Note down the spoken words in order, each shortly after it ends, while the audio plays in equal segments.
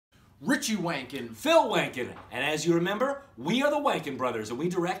Richie Wanken. Phil Wanken. And as you remember, we are the Wanken Brothers and we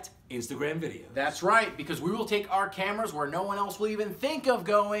direct Instagram videos. That's right, because we will take our cameras where no one else will even think of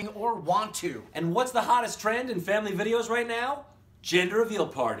going or want to. And what's the hottest trend in family videos right now? Gender reveal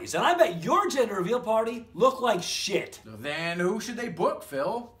parties. And I bet your gender reveal party look like shit. Then who should they book,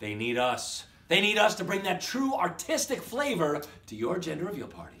 Phil? They need us. They need us to bring that true artistic flavor to your gender reveal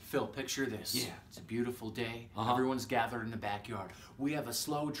party. Phil, picture this. Yeah. It's a beautiful day. Everyone's gathered in the backyard. We have a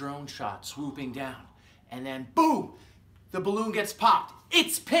slow drone shot swooping down. And then, boom! The balloon gets popped.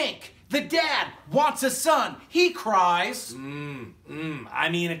 It's pink! The dad wants a son. He cries. I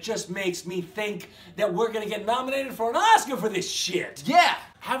mean, it just makes me think that we're gonna get nominated for an Oscar for this shit. Yeah!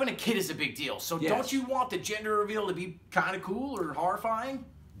 Having a kid is a big deal. So Yes. don't you want the gender reveal to be kind of cool or horrifying?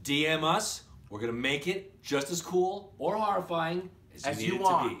 DM us. We're gonna make it just as cool or horrifying as you need it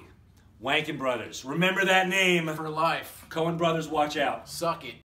want. to be. Wanken Brothers. Remember that name. For life. Coen Brothers, watch out. Suck it.